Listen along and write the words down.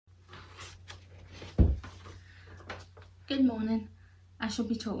Good morning. I shall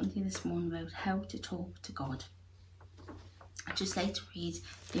be talking to you this morning about how to talk to God. I'd just like to read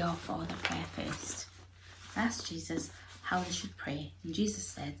the Our Father prayer first. I asked Jesus how we should pray, and Jesus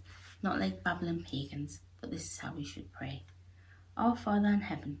said, not like babbling pagans, but this is how we should pray. Our Father in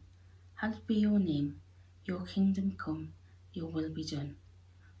heaven, hallowed be your name. Your kingdom come, your will be done,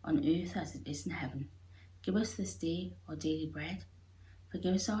 on earth as it is in heaven. Give us this day our daily bread.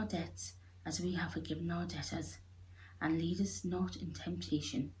 Forgive us our debts, as we have forgiven our debtors. And lead us not in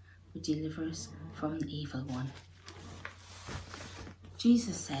temptation, but deliver us from the evil one.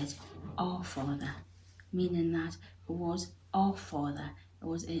 Jesus said, Our Father, meaning that it was our Father. It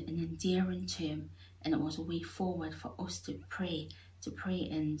was an endearing term, and it was a way forward for us to pray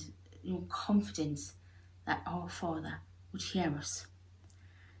and confidence that our Father would hear us.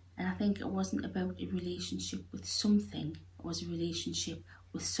 And I think it wasn't about a relationship with something, it was a relationship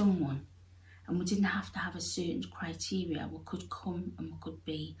with someone. And we didn't have to have a certain criteria. We could come and we could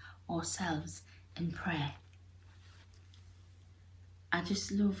be ourselves in prayer. I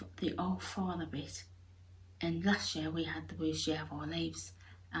just love the Our Father bit. And last year we had the worst year of our lives,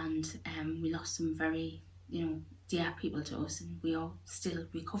 and we lost some very, dear people to us, and we are still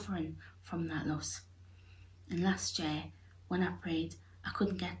recovering from that loss. And last year, when I prayed, I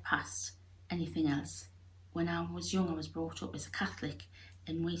couldn't get past anything else. When I was young, I was brought up as a Catholic,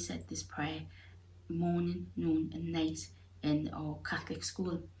 and we said this prayer morning, noon and night in our Catholic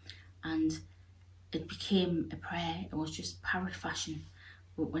school, and it became a prayer. It was just parrot fashion.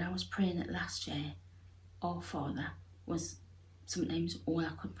 But when I was praying it last year, Our Father was sometimes all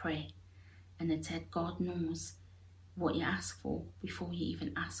I could pray, and it said God knows what you ask for before you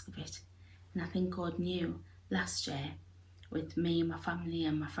even ask of it. And I think God knew last year, with me and my family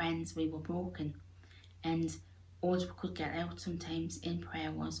and my friends, we were broken, and all we could get out sometimes in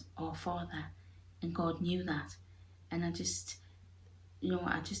prayer was Our Father, and God knew that. And I just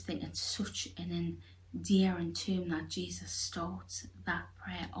think it's such an endearing term that Jesus starts that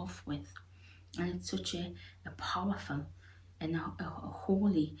prayer off with, and it's such a powerful and a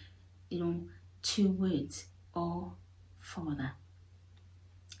holy, two words, Our Father.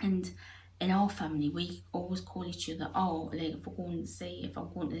 And in our family, we always call each other like if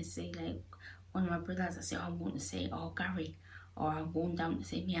I'm going to say like one of my brothers, I say, I'm going to say, Gary, or I'm going down to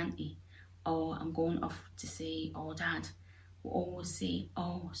say me auntie, or I'm going off to say, Dad. We always say,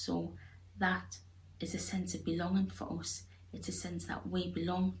 so that is a sense of belonging for us. It's a sense that we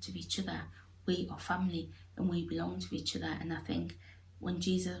belong to each other. We are family, and we belong to each other. And I think when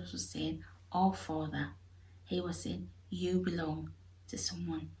Jesus was saying, Our Father, he was saying, you belong to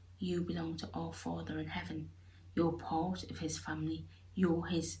someone. You belong to our Father in heaven. You're part of his family. You're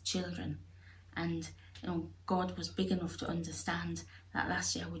his children. And God was big enough to understand that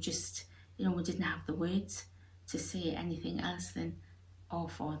last year we just, we didn't have the words to say anything else than Our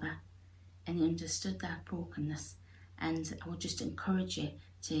Father. And he understood that brokenness. And I would just encourage you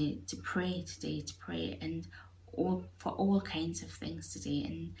to pray today, to pray and for all kinds of things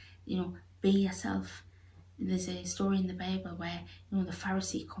today. And, be yourself. There's a story in the Bible where, the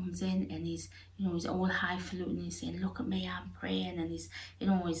Pharisee comes in and he's all highfalutin, and he's saying, look at me, I'm praying, and he's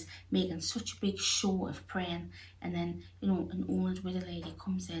making such a big show of praying. And then, an old widow lady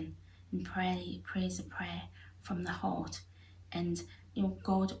comes in and prays a prayer from the heart. And,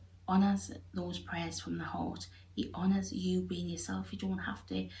 God honours those prayers from the heart. He honours you being yourself. You don't have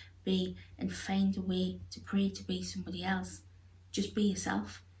to be and find a way to pray to be somebody else. Just be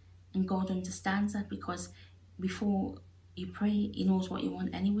yourself. And God understands that, because before you pray, he knows what you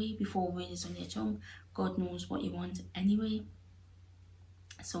want anyway. Before a word is on your tongue, God knows what you want anyway.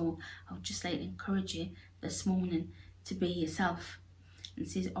 So I would just like to encourage you this morning to be yourself. And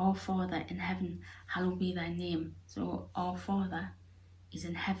it says, Our Father in heaven, hallowed be thy name. So our Father is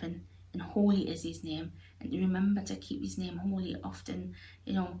in heaven, and holy is his name. And remember to keep his name holy. Often,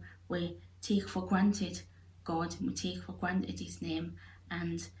 we take for granted God, and we take for granted his name.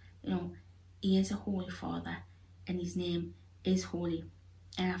 And, he is a holy Father, and his name is holy.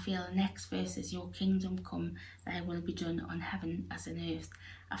 And I feel the next verse is, your kingdom come, thy will be done on heaven as on earth.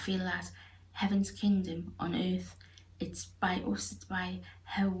 I feel that heaven's kingdom on earth, it's by us, it's by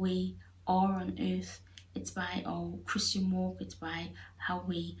how we are on earth, it's by our Christian walk, it's by how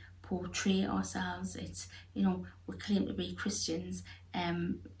we portray ourselves. It's, we claim to be Christians,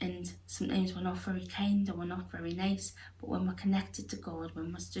 and sometimes we're not very kind or we're not very nice, but when we're connected to God,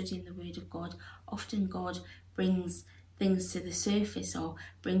 when we're studying the Word of God, often God brings things to the surface, or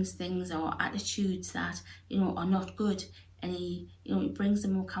brings things or attitudes that, are not good, and he brings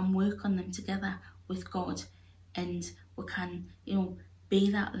them, we can work on them together with God, and we can,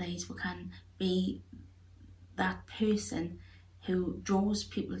 be that light, we can be that person who draws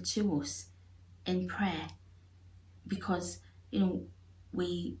people to us in prayer, because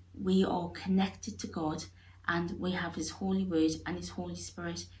we are connected to God, and we have His Holy Word and His Holy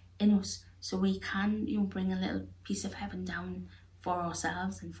Spirit in us, so we can bring a little piece of heaven down for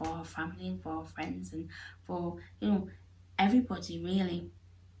ourselves and for our family and for our friends and for everybody really.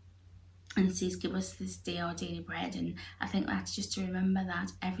 And it says, give us this day our daily bread. And I think that's just to remember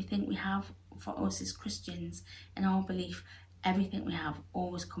that everything we have for us as Christians, in our belief, everything we have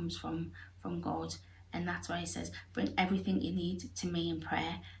always comes from God. And that's why He says, bring everything you need to me in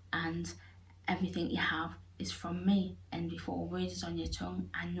prayer, and everything you have is from me. And before a word is on your tongue,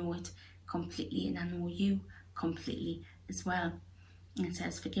 I know it completely, and I know you completely as well. And it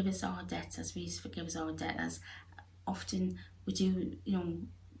says, forgive us our debts as we forgive our debtors. Often we do,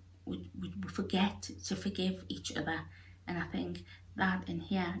 we forget to forgive each other. And I think that in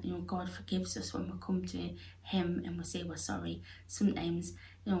here, God forgives us when we come to Him and we say we're sorry. Sometimes,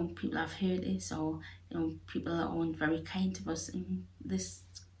 people have hurt us, or, people aren't very kind to us. And this,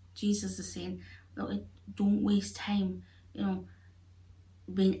 Jesus is saying, look, don't waste time,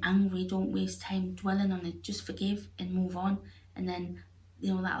 being angry. Don't waste time dwelling on it. Just forgive and move on. And then,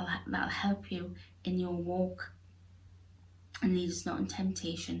 that'll help you in your walk. And lead us not in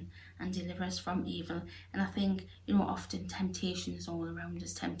temptation, and deliver us from evil. And I think, often temptation is all around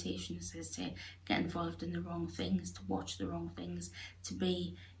us. Temptation is to get involved in the wrong things, to watch the wrong things, to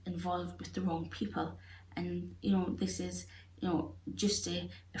be involved with the wrong people. And, this is, just a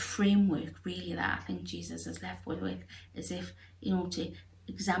framework really that I think Jesus has left with, as if, to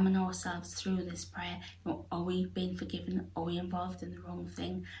examine ourselves through this prayer. Are we being forgiven? Are we involved in the wrong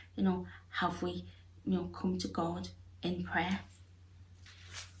thing? Have we, come to God in prayer?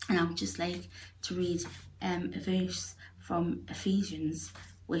 And I would just like to read a verse from Ephesians,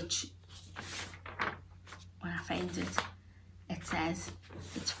 which, when I find it, it says,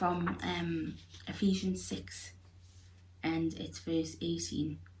 it's from Ephesians 6, and it's verse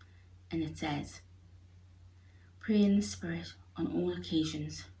 18, and it says, pray in the Spirit on all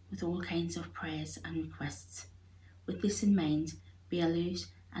occasions, with all kinds of prayers and requests. With this in mind, be alert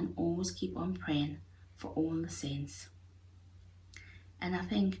and always keep on praying for all the saints. And I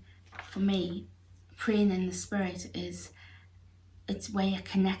think, for me, praying in the Spirit it's where you're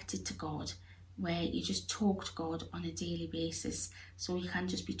connected to God, where you just talk to God on a daily basis. So you can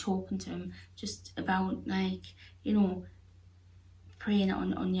just be talking to Him just about, praying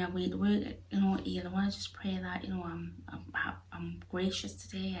on your way to work. You want to just pray that, I'm gracious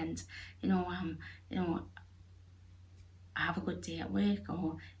today, and I have a good day at work,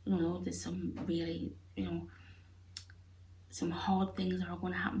 or Lord, there's some really some hard things that are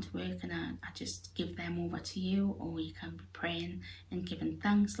going to happen to work, and I just give them over to you. Or you can be praying and giving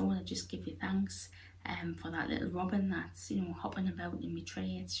thanks. Lord, I just give you thanks for that little robin that's hopping about in my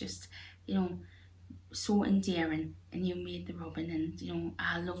tray. It's just so endearing, and you made the robin, and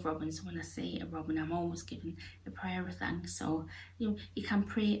I love robins, so when I see a robin, I'm always giving a prayer of thanks. So you can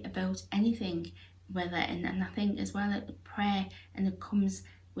pray about anything, whether, and I think as well, prayer, and it comes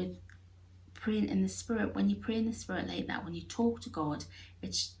with praying in the Spirit. When you pray in the Spirit like that, when you talk to God,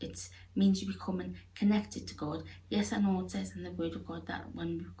 it means you're becoming connected to God. Yes, I know it says in the Word of God that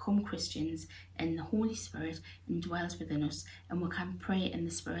when we become Christians, and the Holy Spirit indwells within us, and we can pray in the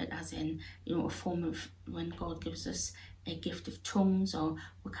Spirit, as in a form of when God gives us a gift of tongues, or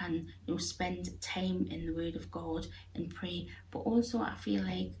we can spend time in the Word of God and pray. But also, I feel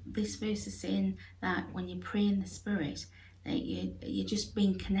like this verse is saying that when you pray in the Spirit, that you're just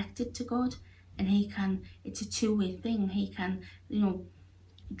being connected to God, and He can, it's a two-way thing. He can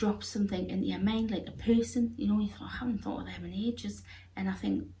drop something into your mind, like a person, you thought, I haven't thought of them in ages, and I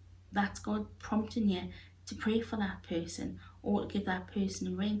think that's God prompting you to pray for that person, or to give that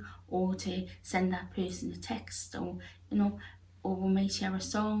person a ring, or to send that person a text, or or we might hear a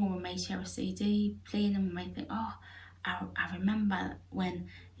song, or we might hear a CD playing, and we might think, oh, I remember when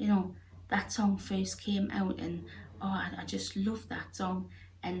that song first came out, and oh, I just love that song.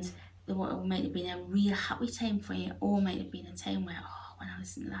 And it might have been a real happy time for you, or it might have been a time where, oh, when I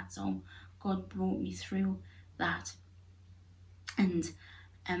listened to that song, God brought me through that. And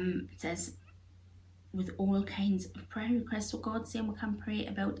it says, with all kinds of prayer requests. So God's saying we can pray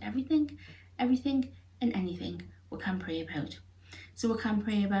about everything and anything we can pray about. So we can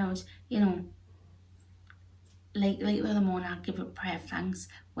pray about, like the other morning, I give a prayer of thanks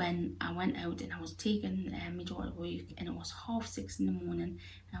when I went out and I was taking my daughter to work, and it was 6:30 in the morning,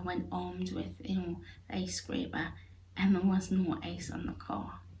 and I went armed with the ice scraper, and there was no ice on the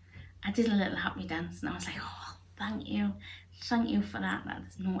car. I did a little happy dance, and I was like, oh, thank you. Thank you for that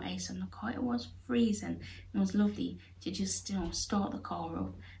there's no ice on the car. It was freezing. It was lovely to just, start the car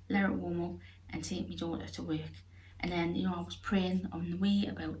up, let it warm up and take my daughter to work. And then, I was praying on the way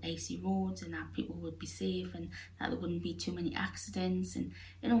about icy roads and that people would be safe and that there wouldn't be too many accidents and,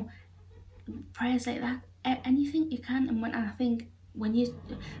 prayers like that. Anything you can. And I think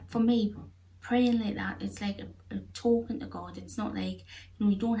for me, praying like that, it's like a talking to God. It's not like,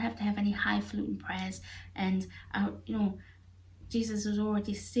 you don't have to have any highfalutin prayers. And, Jesus has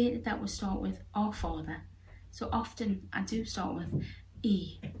already stated that we start with our Father. So often I do start with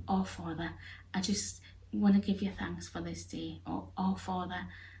our Father. I just want to give you thanks for this day. Or our Father.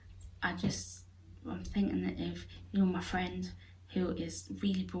 I'm thinking that if, my friend who is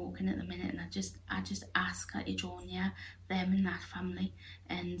really broken at the minute, and I just ask that you join them and that family,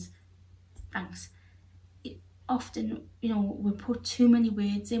 and thanks. Often, we put too many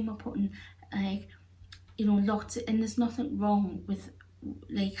words in. We're putting lots, and there's nothing wrong with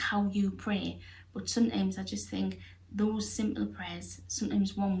like how you pray, but sometimes I just think those simple prayers,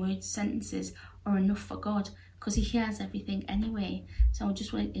 sometimes one word sentences are enough for God, because he hears everything anyway. So I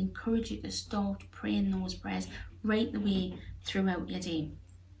just want to encourage you to start praying those prayers right the way throughout your day.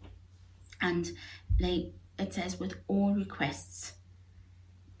 And like it says, with all requests,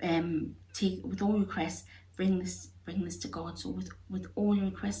 bring this to God. So with all your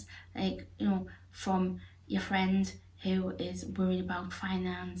requests, like, from your friend who is worried about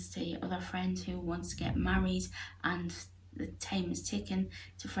finance, to your other friend who wants to get married and the time is ticking,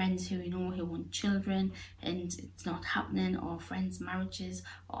 to friends who who want children and it's not happening, or friends' marriages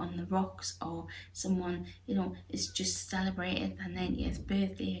are on the rocks, or someone is just celebrated their 90th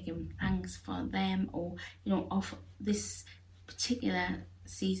birthday, giving thanks for them, or of this particular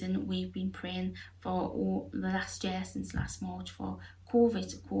season we've been praying for the last year, since last March, for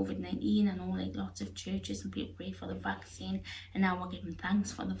COVID-19. I know like lots of churches and people pray for the vaccine, and now we're giving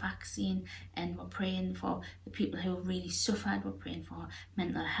thanks for the vaccine, and we're praying for the people who really suffered. We're praying for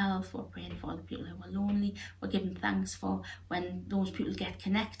mental health. We're praying for the people who are lonely. We're giving thanks for when those people get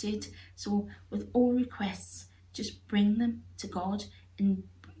connected. So with all requests, just bring them to God and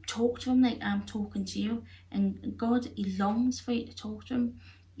talk to him like I'm talking to you. And God, he longs for you to talk to him.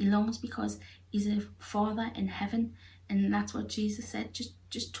 He longs because he's a Father in heaven, and that's what Jesus said.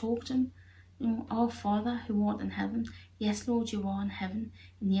 Just talk to him. Our Father who art in heaven. Yes, Lord, you are in heaven,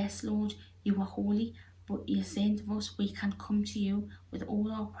 and yes, Lord, you are holy. But you're saying to us, we can come to you with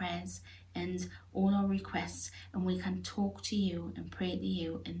all our prayers and all our requests, and we can talk to you and pray to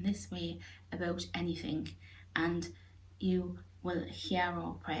you in this way about anything, and you will hear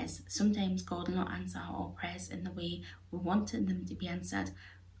our prayers. Sometimes God will not answer our prayers in the way we wanted them to be answered,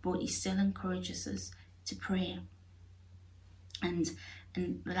 but he still encourages us to pray. And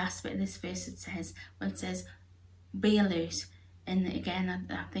the last bit of this verse, it says, be alert. And again,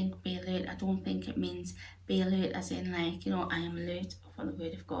 I think be alert, I don't think it means be alert as in like, I am alert for the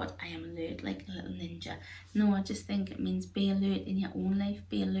word of God. I am alert like a little ninja. No, I just think it means be alert in your own life.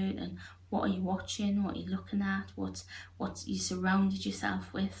 Be alert and what are you watching? What are you looking at? What you surrounded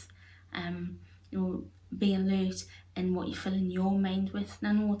yourself with? Be alert in what you're filling your mind with. And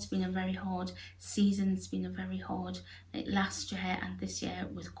I know it's been a very hard season. It's been a very hard, like last year and this year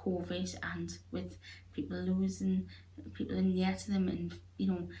with COVID, and with people losing people in near to them, and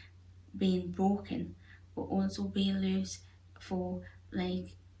being broken. But also be alert for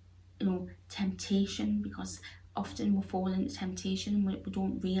temptation, because often we fall into temptation and we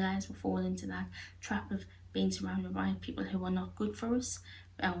don't realise we fall into that trap of being surrounded by people who are not good for us,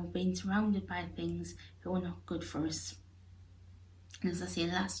 or being surrounded by things who are not good for us. And as I say,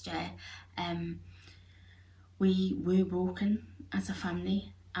 last year we were broken as a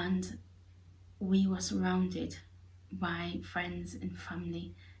family, and we were surrounded by friends and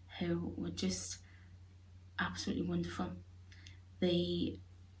family who were just absolutely wonderful.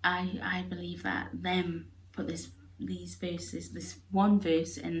 I believe that them put these verses, this one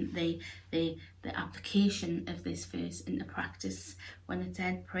verse, and the application of this verse into practice. When it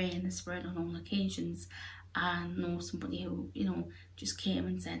said pray in the Spirit on all occasions, I know somebody who just came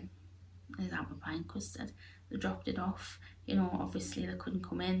and said, "There's apple pie and custard." They dropped it off. Obviously they couldn't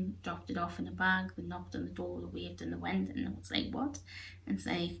come in. Dropped it off in a bag. They knocked on the door. They waved and they went. And it was like, what? And it's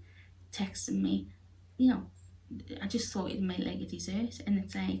like texting me, I just thought you'd make like a dessert. And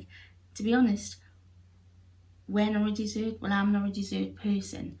it's like, to be honest, we're not a dessert. Well, I'm not a dessert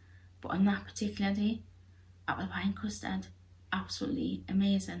person, but on that particular day, apple pie and custard, absolutely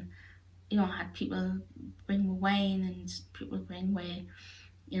amazing. I had people bring me wine, and people bring me,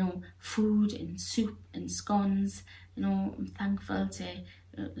 food and soup and scones. I'm thankful to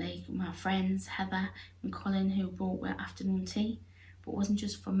like my friends Heather and Colin, who brought their afternoon tea. But it wasn't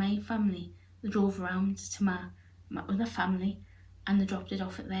just for my family. They drove around to my other family and they dropped it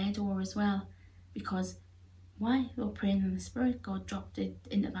off at their door as well. Because why? They were praying in the Spirit. God dropped it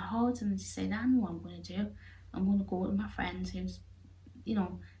into their hearts and they said, I know what I'm going to do. I'm going to go to my friend who's, you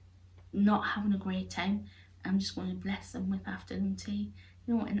know, not having a great time. I'm just going to bless them with afternoon tea.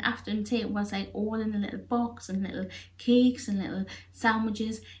 You know, and afternoon tea, it was like all in a little box and little cakes and little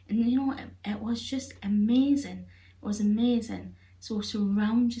sandwiches. And you know, it was just amazing. It was amazing. So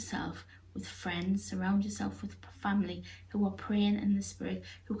surround yourself with friends, surround yourself with family who are praying in the Spirit,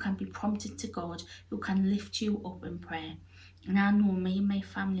 who can be prompted to God, who can lift you up in prayer. And I know me and my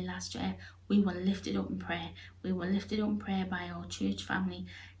family last year, we were lifted up in prayer. We were lifted up in prayer by our church family.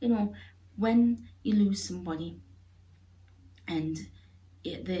 You know, when you lose somebody and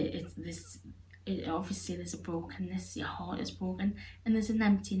obviously there's a brokenness, your heart is broken and there's an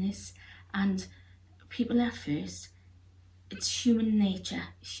emptiness, and people at first, it's human nature.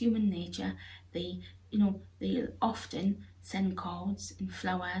 They often send cards and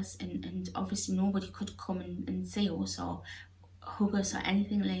flowers, and obviously nobody could come and see us or hug us or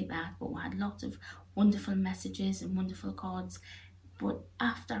anything like that, but we had lots of wonderful messages and wonderful cards. But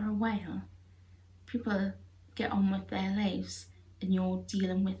after a while, people get on with their lives and you're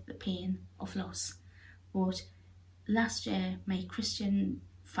dealing with the pain of loss. But last year, my Christian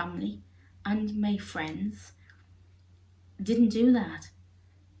family and my friends didn't do that,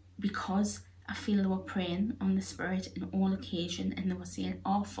 because I feel they were praying on the Spirit in all occasion, and they were saying,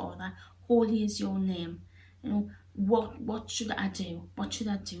 Our Father, holy is your name. You know, what should I do? What should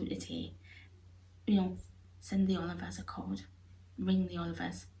I do today? You know, send the Olivers a card, ring the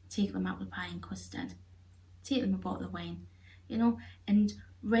Olivers, take them apple pie and custard, take them a bottle of wine, you know. And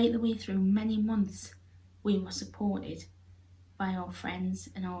right the way through many months, we were supported by our friends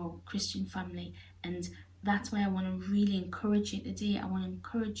and our Christian family. And that's why I want to really encourage you today. I want to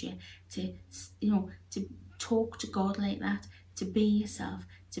encourage you to, you know, to talk to God like that, to be yourself,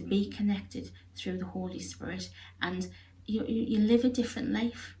 to be connected through the Holy Spirit, and you live a different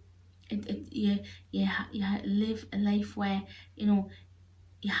life. You live a life where, you know,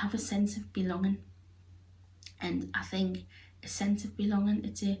 you have a sense of belonging. And I think a sense of belonging,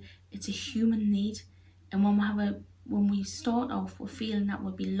 it's a human need. And when we start off, we're feeling that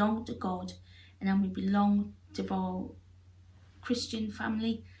we belong to God, and then we belong to our Christian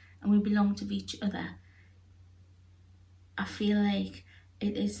family, and we belong to each other. I feel like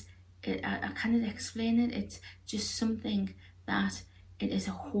I cannot explain it. It's just something that it is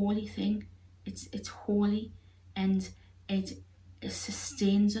a holy thing. It's holy, and it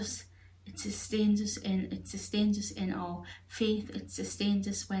sustains us. It sustains us in our faith. It sustains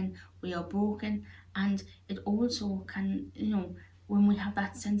us when we are broken, and it also can, you know, when we have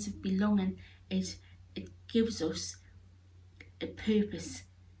that sense of belonging, it gives us a purpose.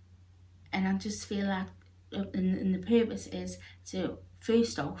 And I just feel that, and the purpose is to,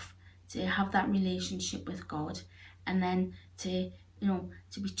 first off, to have that relationship with God, and then to, you know,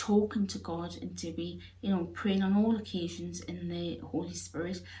 to be talking to God, and to be, you know, praying on all occasions in the Holy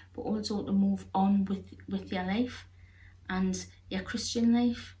Spirit, but also to move on with your life and your Christian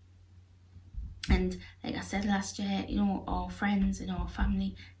life. And like I said last year, you know, our friends and our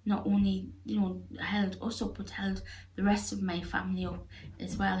family not only, you know, held us up, but held the rest of my family up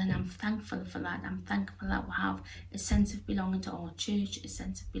as well. And I'm thankful for that. I'm thankful that we have a sense of belonging to our church, a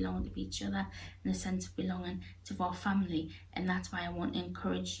sense of belonging to each other, and a sense of belonging to our family. And that's why I want to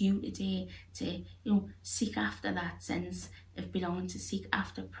encourage you today to, you know, seek after that sense of belonging, to seek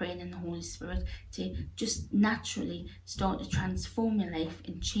after praying in the Holy Spirit, to just naturally start to transform your life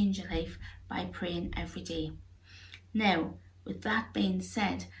and change your life by praying every day. Now, with that being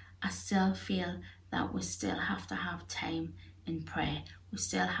said, I still feel that we still have to have time in prayer. We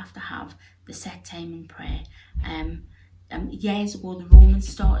still have to have the set time in prayer. Years ago, the Romans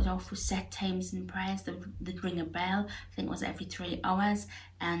started off with set times in prayers. They'd ring a bell, I think it was every 3 hours,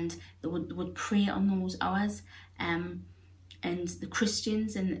 and they would pray on those hours. And the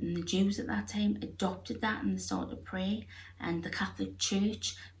Christians and the Jews at that time adopted that, and they started to pray. And the Catholic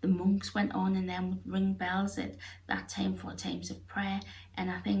Church, the monks went on and then would ring bells at that time for times of prayer.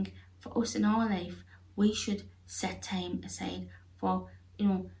 And I think for us in our life, we should set time aside for, you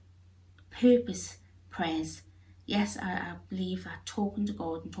know, purpose prayers. Yes, I believe that talking to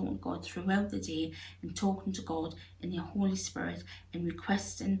God throughout the day, and talking to God in your Holy Spirit, and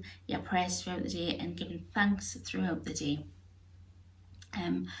requesting your prayers throughout the day, and giving thanks throughout the day.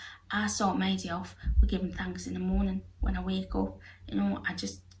 I start my day off with giving thanks in the morning when I wake up. You know, I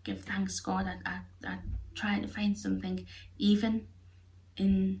just give thanks to God. I try to find something even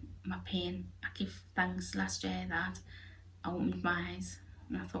in my pain, I give thanks last year that I opened my eyes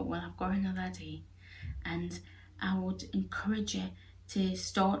and I thought, well, I've got another day. And I would encourage you to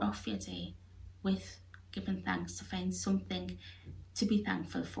start off your day with giving thanks, to find something to be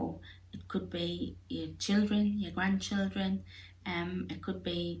thankful for. It could be your children, your grandchildren. It could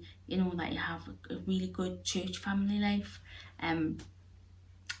be, that you have a really good church family life. As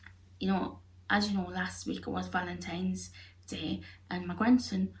you know, last week it was Valentine's Day, and my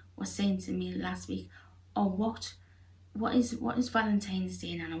grandson was saying to me last week, "Oh, what is Valentine's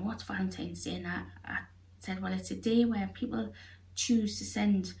Day, Nana? What's Valentine's Day?" And I said, well, it's a day where people choose to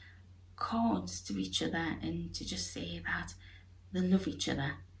send cards to each other and to just say that they love each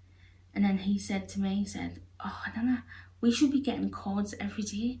other. And then he said to me, "Oh, Nana, we should be getting cards every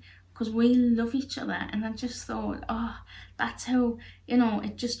day because we love each other." And I just thought, oh, that's how,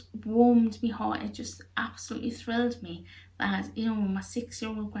 it just warmed my heart. It just absolutely thrilled me that, my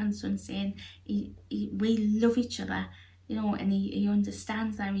 6-year-old grandson saying we love each other, and he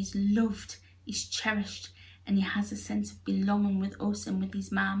understands that he's loved, he's cherished, and he has a sense of belonging with us and with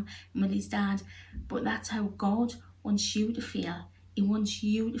his mum and with his dad. But that's how God wants you to feel. He wants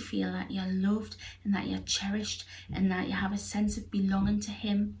you to feel that you're loved and that you're cherished and that you have a sense of belonging to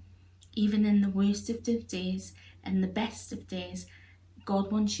him. Even in the worst of the days and the best of days, God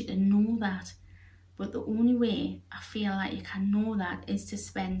wants you to know that. But the only way I feel like you can know that is to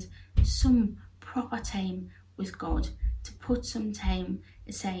spend some proper time with God, to put some time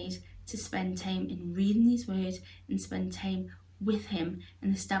aside, to spend time in reading his word and spend time with him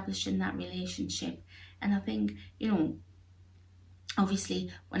and establishing that relationship. And I think, obviously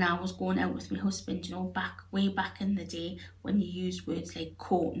when I was going out with my husband, way back in the day when you used words like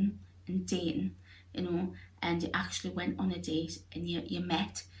courting and dating, and you actually went on a date and you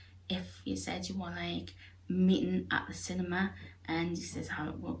met. If you said you were like meeting at the cinema and he says,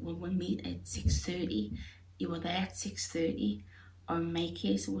 we'll meet at 6:30, you were there at 6:30, or in my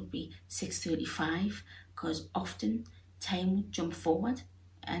case it would be 6:35, because often time would jump forward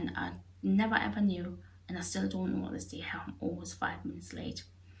and I never ever knew, and I still don't know this day, how I'm always 5 minutes late.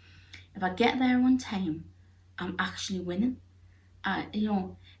 If I get there on time, I'm actually winning.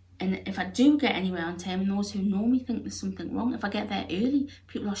 And if I do get anywhere on time, and those who know me think there's something wrong, if I get there early,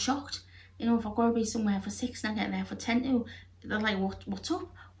 people are shocked. If I've got to be somewhere for 6 and I get there for 10 to, they're like, what's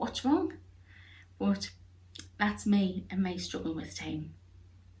up? What's wrong? But that's me and my struggle with time.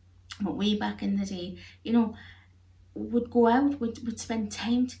 But way back in the day, would go out, would spend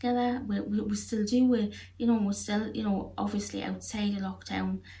time together. We still do. We're still, obviously outside of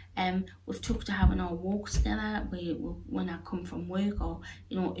lockdown. We've took to having our walks together. When I come from work or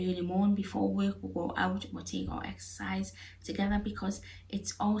early morning before work, we'll go out. We'll take our exercise together because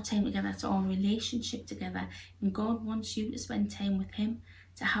it's our time together. It's our relationship together. And God wants you to spend time with him,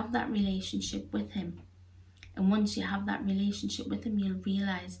 to have that relationship with him. And once you have that relationship with him, you'll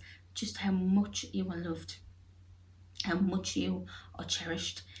realise just how much you are loved, how much you are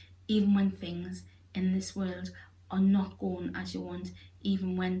cherished, even when things in this world are not going as you want,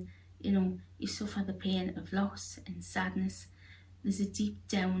 even when you suffer the pain of loss and sadness. There's a deep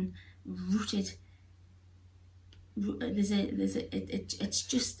down rooted, it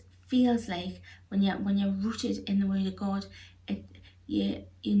just feels like when you're rooted in the word of God, you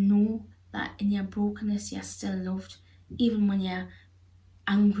know that in your brokenness you're still loved, even when you're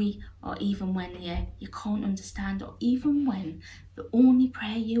angry, or even when you can't understand, or even when the only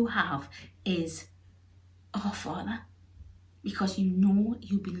prayer you have is Our Father, because you know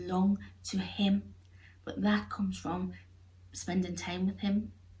you belong to him. But that comes from spending time with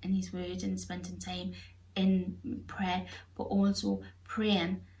him in his word and spending time in prayer, but also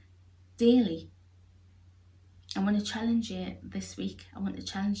praying daily. I want to challenge you this week. I want to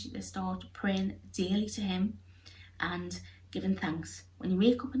challenge you to start praying daily to him and giving thanks. When you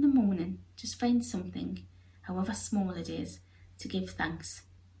wake up in the morning, just find something, however small it is, to give thanks.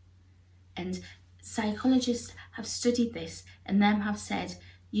 And psychologists have studied this, and them have said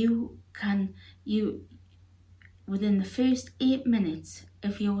you within the first 8 minutes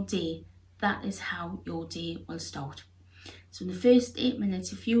of your day, that is how your day will start. So in the first 8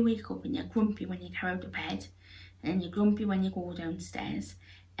 minutes, if you wake up and you're grumpy when you get out of bed, and then you're grumpy when you go downstairs,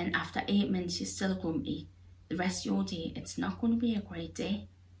 and after 8 minutes you're still grumpy, the rest of your day, it's not going to be a great day.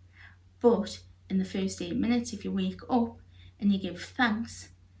 But in the first 8 minutes, if you wake up and you give thanks,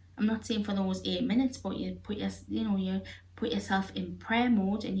 I'm not saying for those 8 minutes, but you put yourself in prayer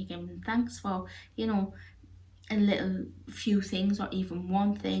mode and you give thanks for a little few things, or even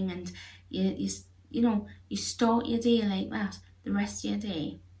one thing, and you start your day like that. The rest of your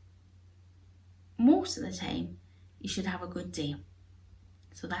day, most of the time, you should have a good day.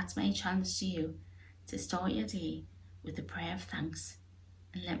 So that's my challenge to you, to start your day with a prayer of thanks,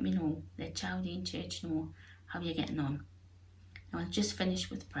 and let me know, let Geraldine Church know how you're getting on. Now I'll just finish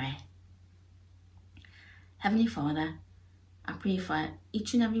with prayer. Heavenly Father, I pray for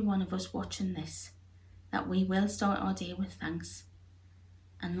each and every one of us watching this, that we will start our day with thanks.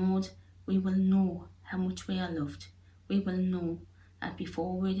 And Lord, we will know how much we are loved. We will know that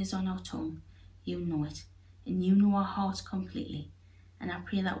before a word is on our tongue, you know it, and you know our hearts completely. And I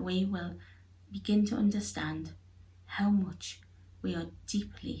pray that we will begin to understand how much we are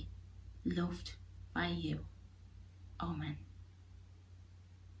deeply loved by you. Amen.